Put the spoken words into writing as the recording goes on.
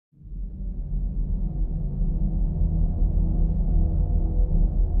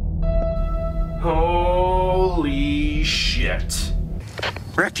shit.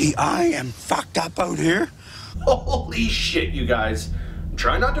 Ricky, I am fucked up out here. Holy shit, you guys.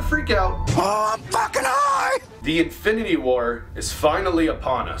 Try not to freak out. Oh, I'm fucking high! The Infinity War is finally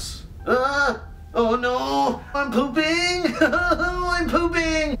upon us. Oh no, I'm pooping! I'm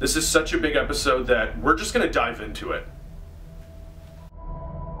pooping! This is such a big episode that we're just gonna dive into it.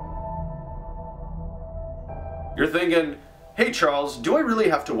 You're thinking, hey Charles, do I really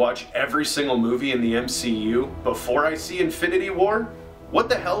have to watch every single movie in the MCU before I see Infinity War? What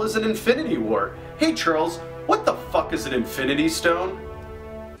the hell is an Infinity War? Hey Charles, what the fuck is an Infinity Stone?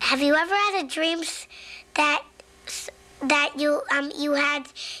 Have you ever had a dream that you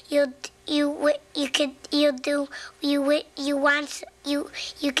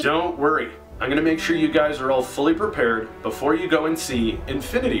could? Don't worry. I'm gonna make sure you guys are all fully prepared before you go and see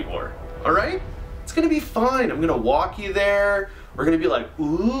Infinity War. All right? It's gonna be fine. I'm gonna walk you there. We're gonna be like,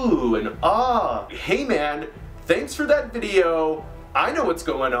 ooh and ah. Hey man, thanks for that video. I know what's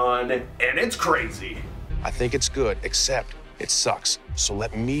going on, and it's crazy. I think it's good, except it sucks. So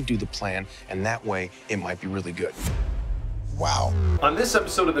let me do the plan, and that way it might be really good. Wow. On this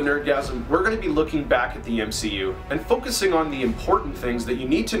episode of the Nerdgasm, we're going to be looking back at the MCU and focusing on the important things that you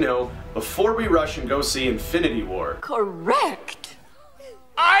need to know before we rush and go see Infinity War. Correct.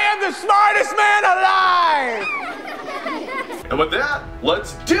 I am the smartest man alive! And with that,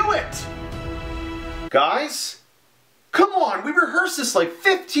 let's do it! Guys, come on, we rehearsed this like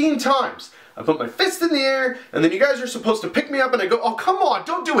 15 times. I put my fist in the air, and then you guys are supposed to pick me up and I go, oh, come on,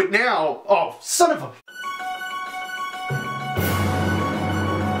 don't do it now. Oh, son of a...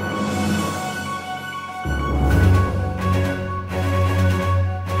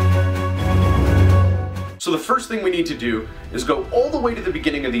 So the first thing we need to do is go all the way to the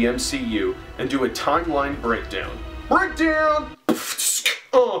beginning of the MCU and do a timeline breakdown. Breakdown!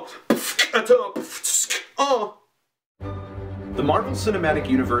 The Marvel Cinematic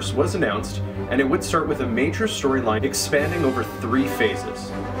Universe was announced, and it would start with a major storyline expanding over 3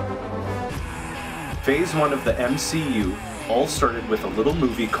 phases. Phase 1 of the MCU all started with a little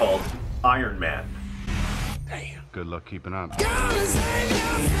movie called Iron Man. Damn. Good luck keeping up.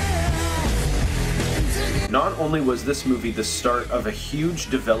 Not only was this movie the start of a huge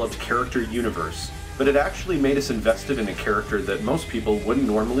developed character universe, but it actually made us invested in a character that most people wouldn't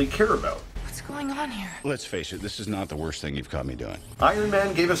normally care about. What's going on here? Let's face it, this is not the worst thing you've caught me doing. Iron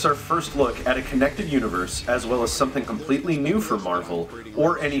Man gave us our first look at a connected universe, as well as something completely new for Marvel,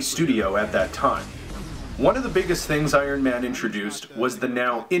 or any studio at that time. One of the biggest things Iron Man introduced was the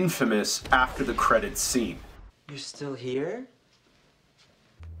now infamous after the credits scene. You're still here?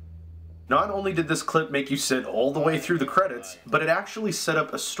 Not only did this clip make you sit all the way through the credits, but it actually set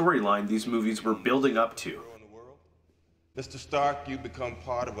up a storyline these movies were building up to. Mr. Stark, you become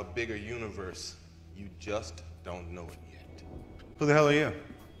part of a bigger universe. You just don't know it yet. Who the hell are you?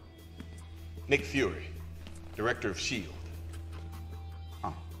 Nick Fury, director of S.H.I.E.L.D.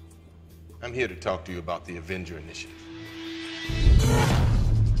 Oh. I'm here to talk to you about the Avenger Initiative.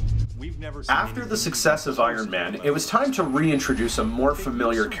 After the success of Iron Man, it was time to reintroduce a more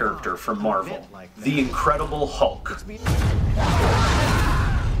familiar character from Marvel, the Incredible Hulk.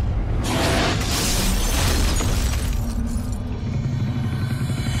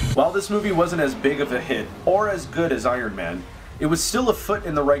 While this movie wasn't as big of a hit, or as good as Iron Man, it was still a foot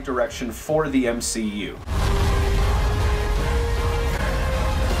in the right direction for the MCU.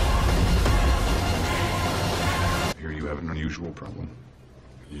 Here you have an unusual problem.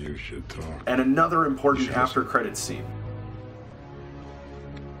 You should talk. And another important after-credits scene.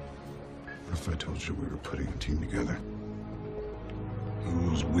 What if I told you we were putting a team together?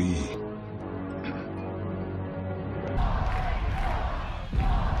 Who's we?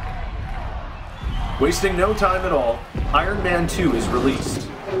 Wasting no time at all, Iron Man 2 is released.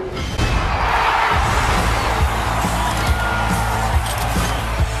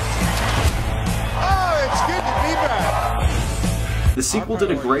 The sequel did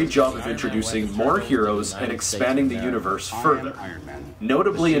a great job of introducing more heroes and expanding the universe further,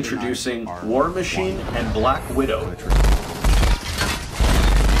 notably introducing War Machine and Black Widow.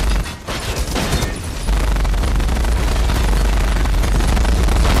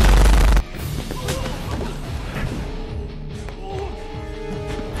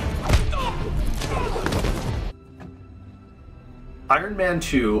 Iron Man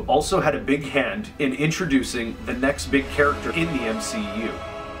 2 also had a big hand in introducing the next big character in the MCU.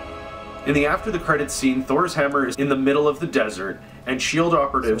 In the after the credits scene, Thor's hammer is in the middle of the desert, and S.H.I.E.L.D.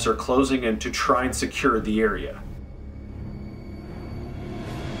 operatives are closing in to try and secure the area.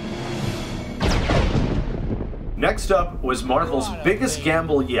 Next up was Marvel's biggest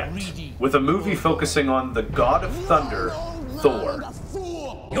gamble yet, with a movie focusing on the God of Thunder, Thor.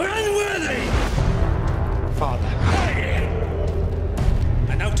 You're unworthy! Father.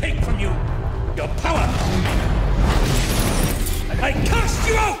 I now take from you your power! I cast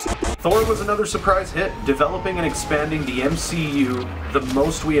you out! Thor was another surprise hit, developing and expanding the MCU the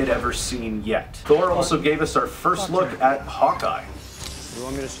most we had ever seen yet. Thor also gave us our first look at Hawkeye. You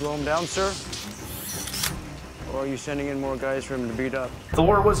want me to slow him down, sir? Or are you sending in more guys for him to beat up?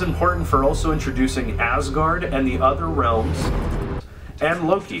 Thor was important for also introducing Asgard and the other realms, and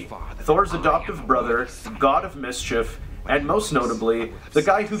Loki, Thor's adoptive brother, god of mischief, and most notably, the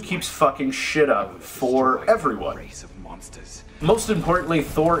guy who keeps fucking shit up for everyone. Most importantly,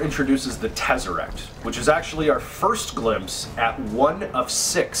 Thor introduces the Tesseract, which is actually our first glimpse at one of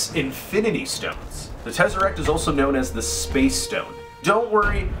 6 Infinity Stones. The Tesseract is also known as the Space Stone. Don't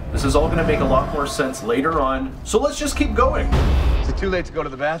worry, this is all going to make a lot more sense later on, so let's just keep going. Is it too late to go to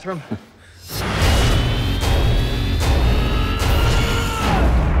the bathroom?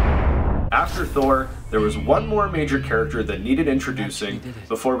 After Thor, there was one more major character that needed introducing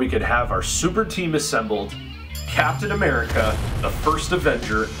before we could have our super team assembled. Captain America, the first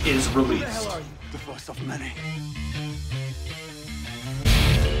Avenger, is released. The first of many.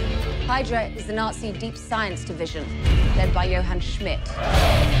 Hydra is the Nazi deep science division, led by Johann Schmidt.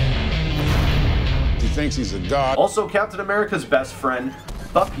 He thinks he's a god. Also, Captain America's best friend,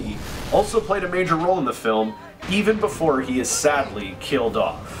 Bucky, also played a major role in the film, even before he is sadly killed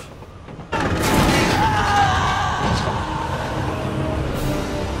off.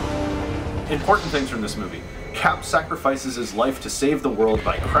 Important things from this movie. Cap sacrifices his life to save the world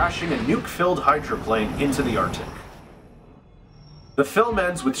by crashing a nuke-filled Hydra plane into the Arctic. The film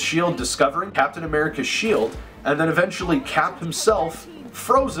ends with S.H.I.E.L.D. discovering Captain America's shield, and then eventually Cap himself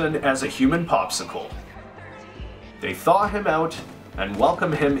frozen as a human popsicle. They thaw him out and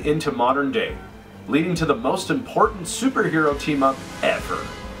welcome him into modern day, leading to the most important superhero team-up ever.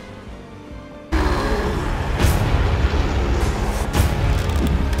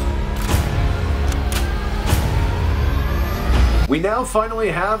 We now finally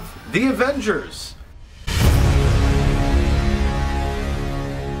have the Avengers.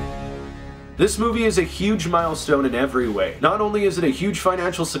 This movie is a huge milestone in every way. Not only is it a huge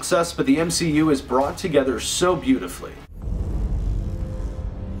financial success, but the MCU is brought together so beautifully.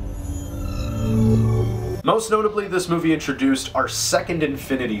 Most notably, this movie introduced our second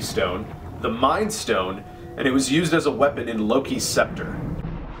Infinity Stone, the Mind Stone, and it was used as a weapon in Loki's scepter.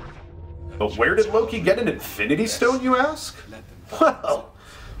 But where did Loki get an Infinity Stone, you ask? Well,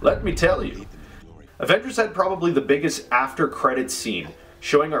 let me tell you. Avengers had probably the biggest after-credits scene,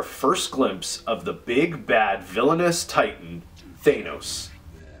 showing our first glimpse of the big bad villainous titan, Thanos.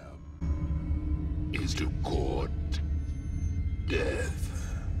 Is to court death.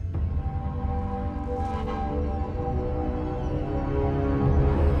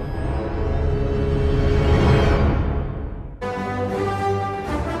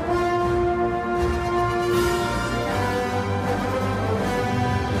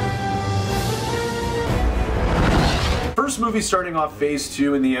 First movie starting off Phase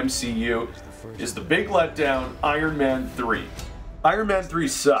 2 in the MCU is the big letdown, Iron Man 3. Iron Man 3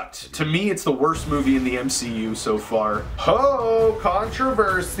 sucked. To me, it's the worst movie in the MCU so far. Ho!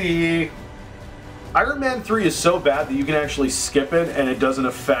 Controversy! Iron Man 3 is so bad that you can actually skip it and it doesn't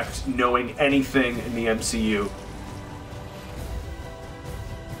affect knowing anything in the MCU.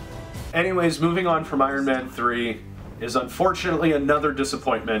 Anyways, moving on from Iron Man 3 is unfortunately another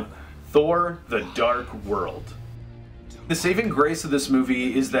disappointment, Thor: The Dark World. The saving grace of this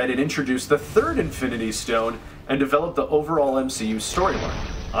movie is that it introduced the third Infinity Stone and developed the overall MCU storyline,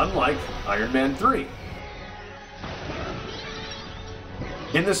 unlike Iron Man 3.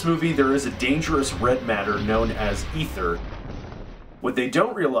 In this movie, there is a dangerous red matter known as ether. What they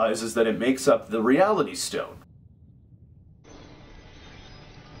don't realize is that it makes up the Reality Stone.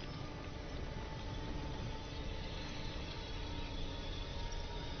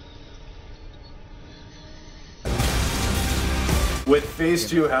 With Phase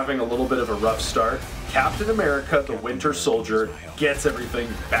 2 having a little bit of a rough start, Captain America, the Winter Soldier, gets everything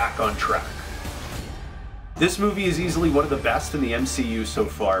back on track. This movie is easily one of the best in the MCU so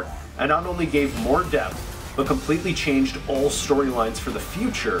far, and not only gave more depth, but completely changed all storylines for the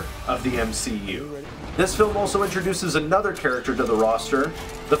future of the MCU. This film also introduces another character to the roster,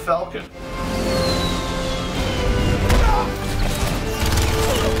 the Falcon.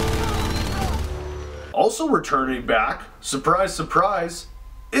 Also returning back, surprise surprise,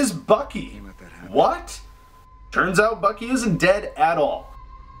 is Bucky. What? Turns out Bucky isn't dead at all.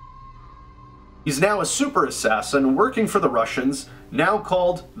 He's now a super assassin working for the Russians, now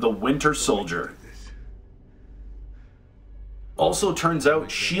called the Winter Soldier. Also turns out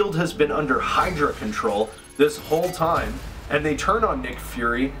S.H.I.E.L.D. has been under Hydra control this whole time, and they turn on Nick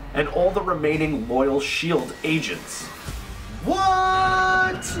Fury and all the remaining loyal S.H.I.E.L.D. agents. What?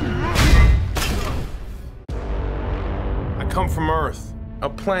 I come from Earth, a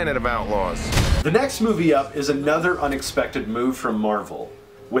planet of outlaws. The next movie up is another unexpected move from Marvel,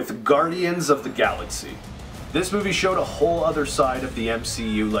 with Guardians of the Galaxy. This movie showed a whole other side of the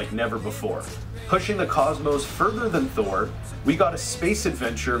MCU like never before. Pushing the cosmos further than Thor, we got a space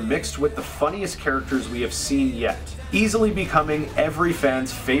adventure mixed with the funniest characters we have seen yet, easily becoming every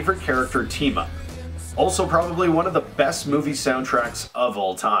fan's favorite character team-up. Also probably one of the best movie soundtracks of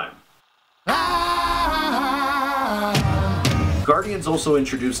all time. Guardians also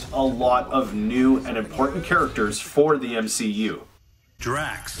introduced a lot of new and important characters for the MCU.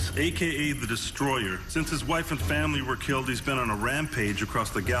 Drax, aka the Destroyer. Since his wife and family were killed, he's been on a rampage across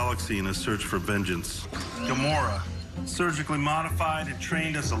the galaxy in his search for vengeance. Gamora, surgically modified and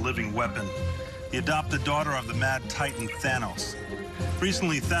trained as a living weapon. The adopted daughter of the mad titan Thanos.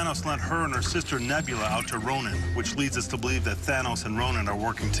 Recently, Thanos lent her and her sister Nebula out to Ronan, which leads us to believe that Thanos and Ronan are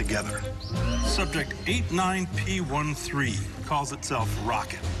working together. Subject 89P13 calls itself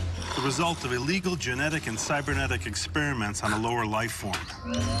Rocket, the result of illegal genetic and cybernetic experiments on a lower life form.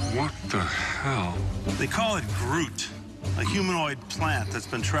 What the hell? They call it Groot, a humanoid plant that's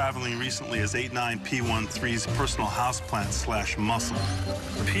been traveling recently as 89P13's personal houseplant / muscle.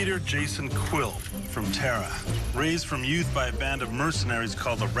 Peter Jason Quill from Terra, raised from youth by a band of mercenaries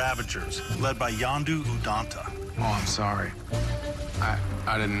called the Ravagers, led by Yondu Udanta. Oh, I'm sorry. I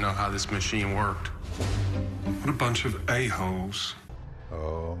didn't know how this machine worked. What a bunch of a-holes.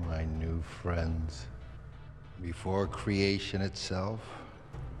 Oh, my new friends. Before creation itself,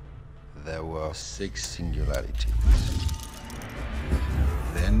 there were 6 singularities.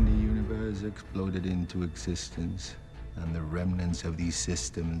 Then the universe exploded into existence, and the remnants of these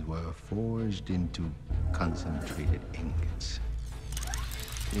systems were forged into concentrated ingots.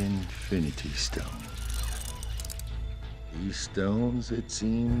 Infinity Stones. These stones, it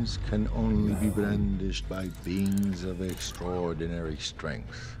seems, can only be brandished by beings of extraordinary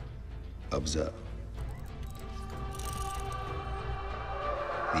strength. Observe.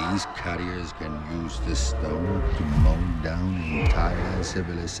 These carriers can use the stone to mow down entire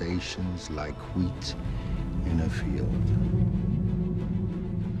civilizations like wheat in a field.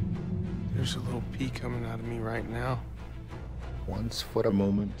 There's a little pea coming out of me right now. Once for a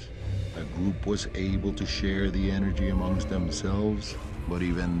moment, a group was able to share the energy amongst themselves, but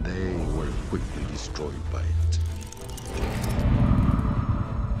even they were quickly destroyed by it.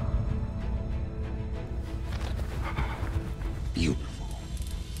 Beautiful.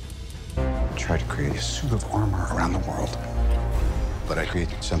 Tried to create a suit of armor around the world, but I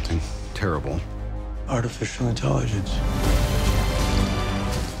created something terrible. Artificial intelligence.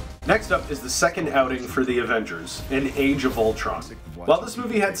 Next up is the second outing for the Avengers, in Age of Ultron. While this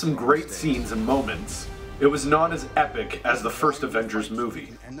movie had some great scenes and moments, it was not as epic as the first Avengers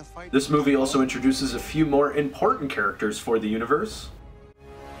movie. This movie also introduces a few more important characters for the universe.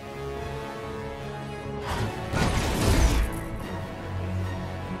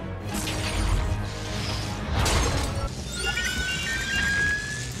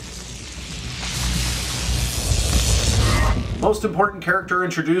 Most important character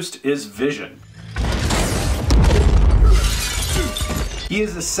introduced is Vision. He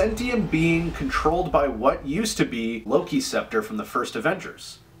is a sentient being controlled by what used to be Loki's scepter from the first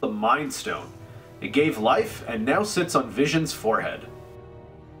Avengers, the Mind Stone. It gave life and now sits on Vision's forehead.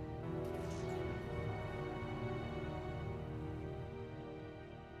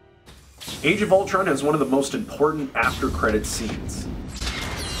 Age of Ultron has one of the most important after-credits scenes.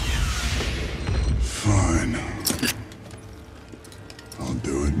 Fine. I'll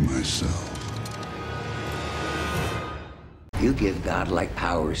do it myself. You give godlike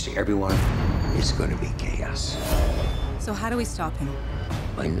powers to everyone, it's going to be chaos. So how do we stop him?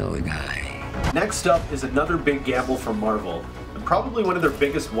 I know a guy. Next up is another big gamble from Marvel, and probably one of their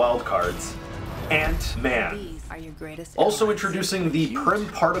biggest wild cards, Ant-Man. Also introducing the Prim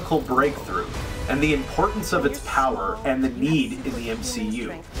Particle Breakthrough, and the importance of its power and the need in the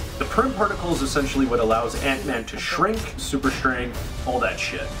MCU. The Prim Particle is essentially what allows Ant-Man to shrink, super strength, all that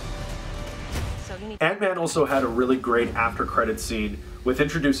shit. Ant-Man also had a really great after-credits scene with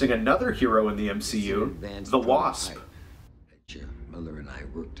introducing another hero in the MCU, the Wasp. Mother and I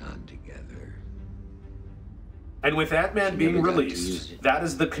worked on together. And with Ant-Man being released, that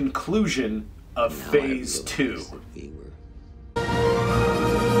is the conclusion of Phase 2.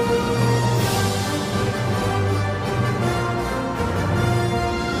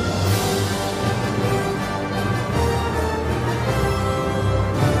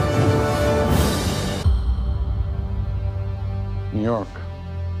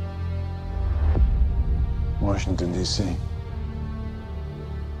 Washington, D.C.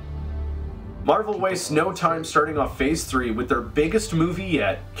 Marvel wastes no time starting off Phase 3 with their biggest movie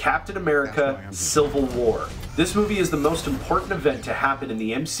yet, Captain America: Civil War. This movie is the most important event to happen in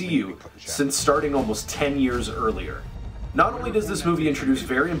the MCU since starting almost 10 years earlier. Not only does this movie introduce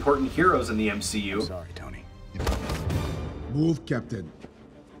very important heroes in the MCU, Move, Captain.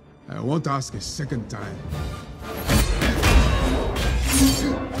 I won't ask a second time.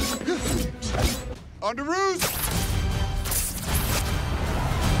 On the roof!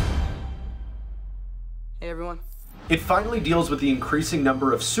 Hey, everyone. it finally deals with the increasing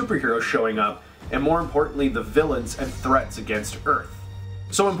number of superheroes showing up, and more importantly, the villains and threats against Earth.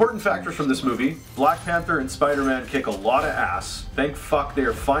 So important factors from this movie: Black Panther and Spider-Man kick a lot of ass. Thank fuck they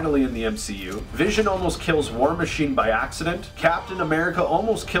are finally in the MCU. Vision almost kills War Machine by accident. Captain America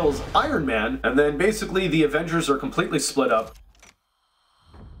almost kills Iron Man. And then basically the Avengers are completely split up.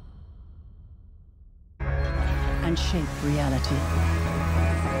 And shape reality.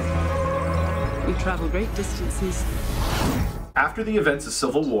 We travel great distances. After the events of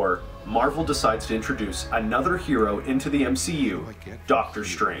Civil War, Marvel decides to introduce another hero into the MCU, Doctor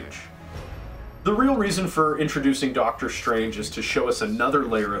Strange. The real reason for introducing Doctor Strange is to show us another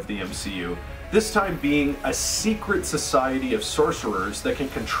layer of the MCU, this time being a secret society of sorcerers that can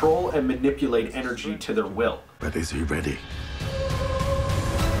control and manipulate energy to their will. But is he ready?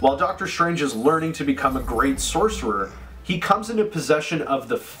 While Doctor Strange is learning to become a great sorcerer, he comes into possession of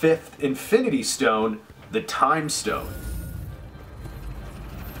the fifth Infinity Stone, the Time Stone.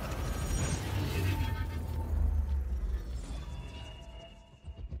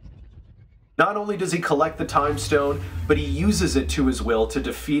 Not only does he collect the Time Stone, but he uses it to his will to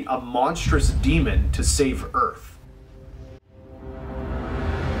defeat a monstrous demon to save Earth.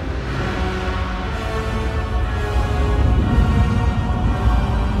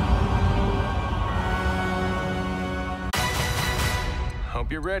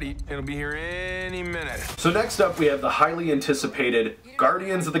 Hope you're ready. It'll be here any minute. So next up we have the highly anticipated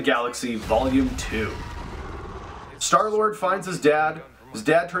Guardians of the Galaxy Volume 2. Star-Lord finds his dad. His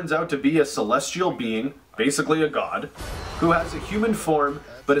dad turns out to be a celestial being, basically a god, who has a human form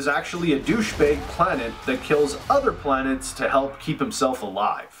but is actually a douchebag planet that kills other planets to help keep himself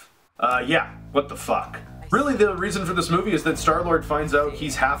alive. Yeah, what the fuck. Really, the reason for this movie is that Star-Lord finds out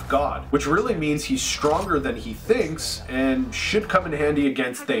he's half god, which really means he's stronger than he thinks and should come in handy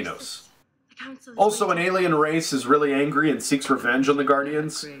against Thanos. Also, an alien race is really angry and seeks revenge on the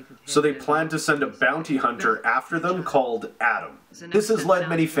Guardians, so they plan to send a bounty hunter after them called Adam. This has led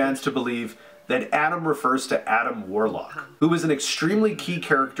many fans to believe that Adam refers to Adam Warlock, who is an extremely key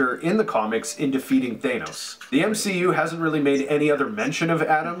character in the comics in defeating Thanos. The MCU hasn't really made any other mention of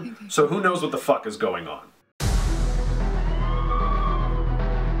Adam, so who knows what the fuck is going on.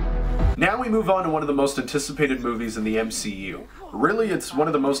 Now we move on to one of the most anticipated movies in the MCU. Really, it's one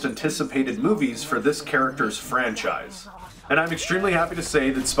of the most anticipated movies for this character's franchise. And I'm extremely happy to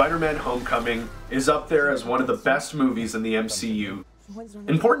say that Spider-Man: Homecoming is up there as one of the best movies in the MCU.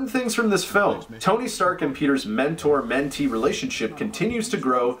 Important things from this film: Tony Stark and Peter's mentor-mentee relationship continues to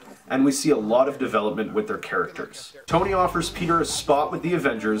grow, and we see a lot of development with their characters. Tony offers Peter a spot with the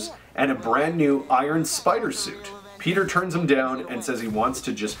Avengers and a brand new Iron Spider suit. Peter turns him down and says he wants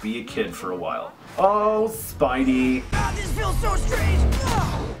to just be a kid for a while. Oh, Spidey. God, this feels so strange.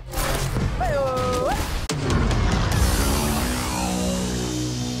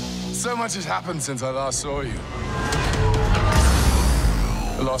 So much has happened since I last saw you.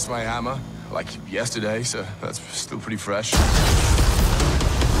 I lost my hammer, like yesterday, so that's still pretty fresh.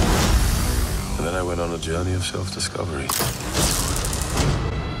 And then I went on a journey of self-discovery,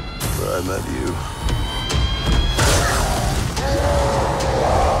 where I met you.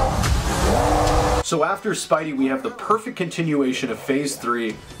 So after Spidey, we have the perfect continuation of Phase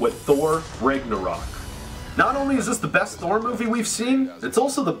 3 with Thor: Ragnarok. Not only is this the best Thor movie we've seen, it's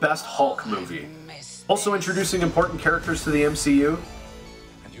also the best Hulk movie. Also introducing important characters to the MCU.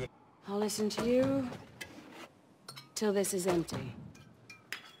 I'll listen to you till this is empty.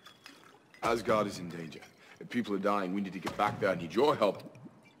 Asgard is in danger. If people are dying, we need to get back there. I need your help.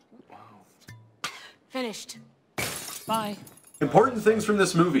 Finished. Bye. Important things from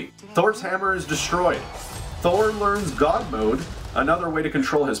this movie: Thor's hammer is destroyed. Thor learns God Mode, another way to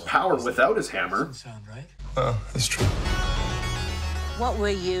control his power without his hammer. Well, that's true. What were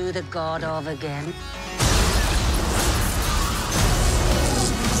you the god of again?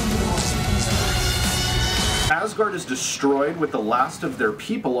 Asgard is destroyed with the last of their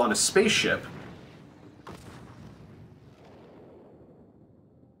people on a spaceship.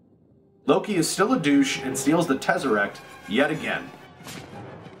 Loki is still a douche and steals the Tesseract yet again.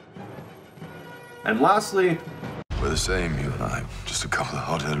 And lastly, we're the same, you and I. Just a couple of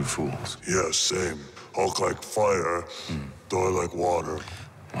hot-headed fools. Yeah, same. Hulk like fire, Thor like water.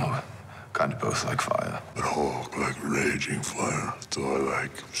 Well, kind of both like fire. But Hulk like raging fire, Thor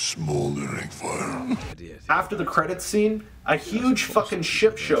like smoldering fire. After the credits scene, a huge fucking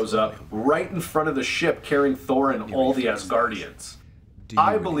ship shows up right in front of the ship carrying Thor and all the Asgardians.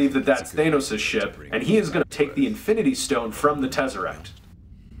 I believe that that's Thanos' ship, and he is going to take the Infinity Stone from the Tesseract.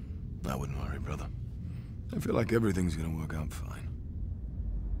 I wouldn't worry, brother. I feel like everything's going to work out fine.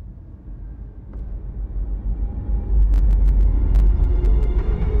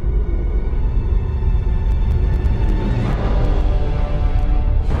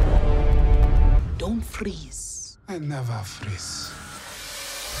 Don't freeze. I never freeze.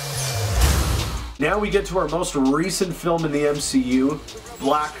 Now we get to our most recent film in the MCU,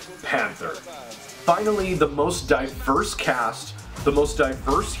 Black Panther. Finally, the most diverse cast, the most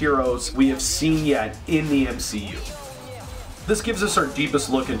diverse heroes we have seen yet in the MCU. This gives us our deepest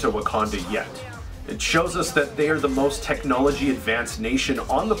look into Wakanda yet. It shows us that they are the most technology advanced nation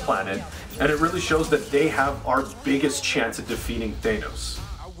on the planet, and it really shows that they have our biggest chance at defeating Thanos.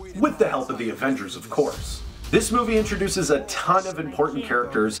 With the help of the Avengers, of course. This movie introduces a ton of important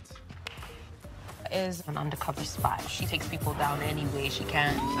characters. Is an undercover spy. She takes people down any way she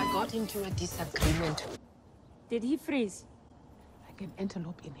can. I got into a disagreement. Did he freeze? Like an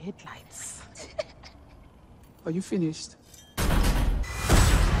antelope in headlights. Are you finished?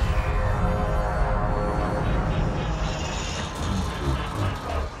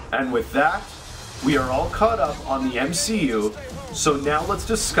 And with that, we are all caught up on the MCU, so now let's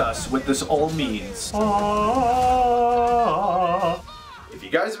discuss what this all means. If you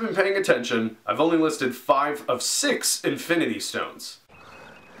guys have been paying attention, I've only listed 5 of 6 Infinity Stones.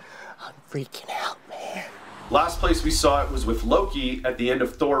 I'm freaking out, man. Last place we saw it was with Loki at the end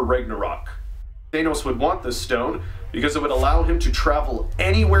of Thor Ragnarok. Thanos would want this stone because it would allow him to travel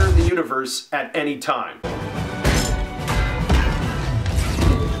anywhere in the universe at any time.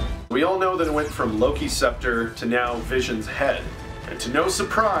 We all know that it went from Loki's scepter to now Vision's head. And to no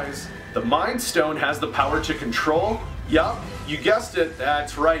surprise, the Mind Stone has the power to control, yup, you guessed it,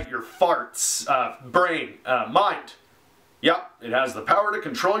 that's right, your farts, brain, mind. Yup, it has the power to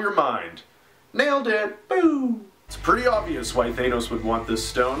control your mind. Nailed it, boo! It's pretty obvious why Thanos would want this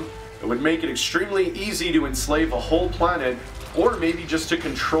stone. It would make it extremely easy to enslave a whole planet, or maybe just to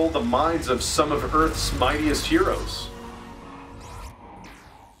control the minds of some of Earth's mightiest heroes.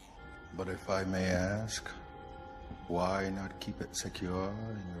 But if I may ask, why not keep it secure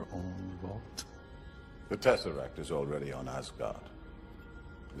in your own vault? The Tesseract is already on Asgard.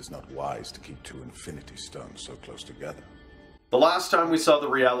 It is not wise to keep 2 Infinity Stones so close together. The last time we saw the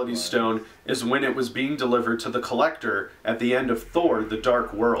Reality Stone is when it was being delivered to the Collector at the end of Thor: The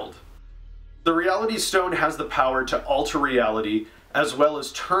Dark World. The Reality Stone has the power to alter reality as well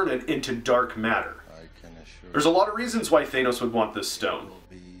as turn it into dark matter. There's a lot of reasons why Thanos would want this stone.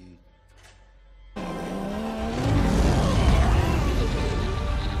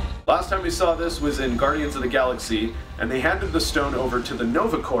 Last time we saw this was in Guardians of the Galaxy, and they handed the stone over to the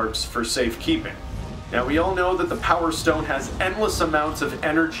Nova Corps for safekeeping. Now we all know that the Power Stone has endless amounts of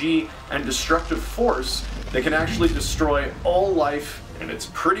energy and destructive force that can actually destroy all life, and it's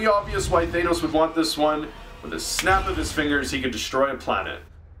pretty obvious why Thanos would want this one. With a snap of his fingers, he could destroy a planet.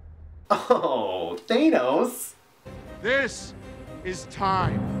 Oh, Thanos! This is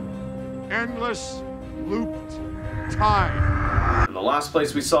time. Endless, looped time. And the last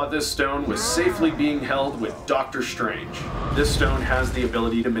place we saw this stone was safely being held with Doctor Strange. This stone has the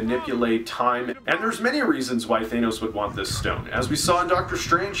ability to manipulate time, and there's many reasons why Thanos would want this stone. As we saw in Doctor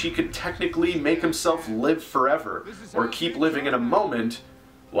Strange, he could technically make himself live forever, or keep living in a moment,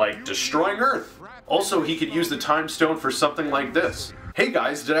 like destroying Earth. Also, he could use the time stone for something like this. Hey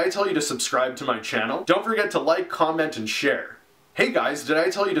guys, did I tell you to subscribe to my channel? Don't forget to like, comment, and share. Hey guys, did I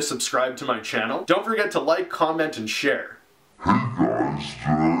tell you to subscribe to my channel? Don't forget to like, comment, and share. Hey guys, did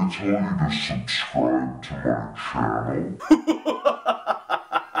I tell you to subscribe to my channel?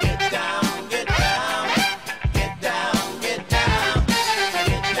 Get down, get down, get down, get down,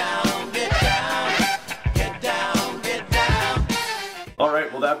 get down, get down, get down, get down.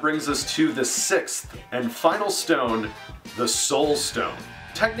 Alright, well that brings us to the 6th and final stone, the Soul Stone.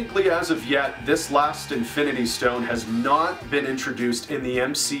 Technically, as of yet, this last Infinity Stone has not been introduced in the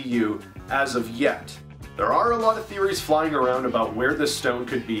MCU as of yet. There are a lot of theories flying around about where this stone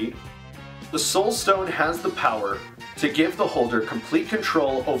could be. The Soul Stone has the power to give the holder complete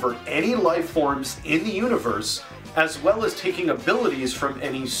control over any life forms in the universe, as well as taking abilities from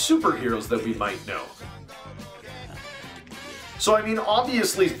any superheroes that we might know. So I mean,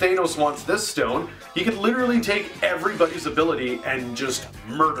 obviously Thanos wants this stone. He could literally take everybody's ability and just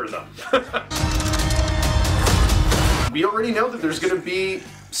murder them. We already know that there's going to be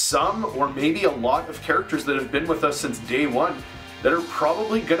some, or maybe a lot of characters that have been with us since day one that are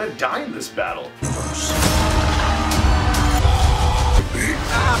probably going to die in this battle.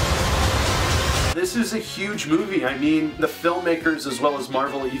 This is a huge movie. I mean, the filmmakers as well as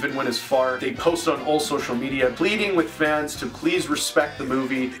Marvel even went as far. They posted on all social media pleading with fans to please respect the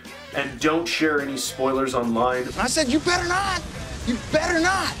movie and don't share any spoilers online. I said, you better not! You better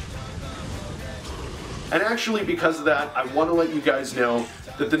not! And actually, because of that, I want to let you guys know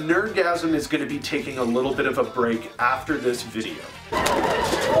that the Nerdgasm is going to be taking a little bit of a break after this video.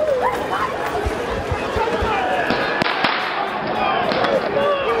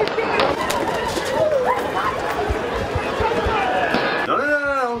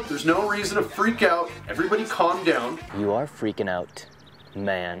 No. There's no reason to freak out. Everybody calm down. You are freaking out,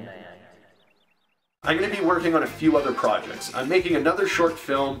 man. I'm going to be working on a few other projects. I'm making another short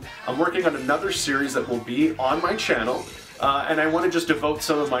film. I'm working on another series that will be on my channel. And I want to just devote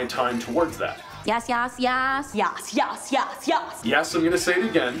some of my time towards that. Yes, yes, yes. Yes, yes, yes, yes. Yes, I'm going to say it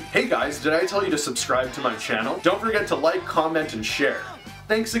again. Hey guys, did I tell you to subscribe to my channel? Don't forget to like, comment, and share.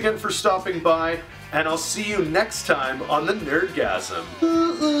 Thanks again for stopping by, and I'll see you next time on the Nerdgasm.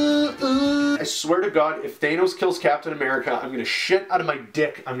 I swear to God, if Thanos kills Captain America, I'm going to shit out of my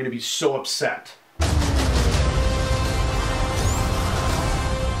dick. I'm going to be so upset.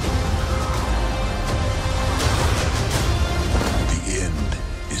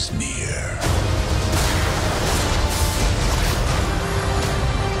 Is near.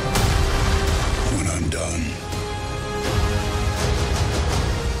 When I'm done,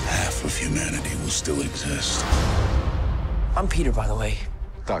 half of humanity will still exist. I'm Peter, by the way.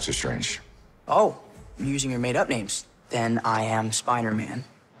 Doctor Strange. Oh, you're using your made-up names. Then I am Spider-Man.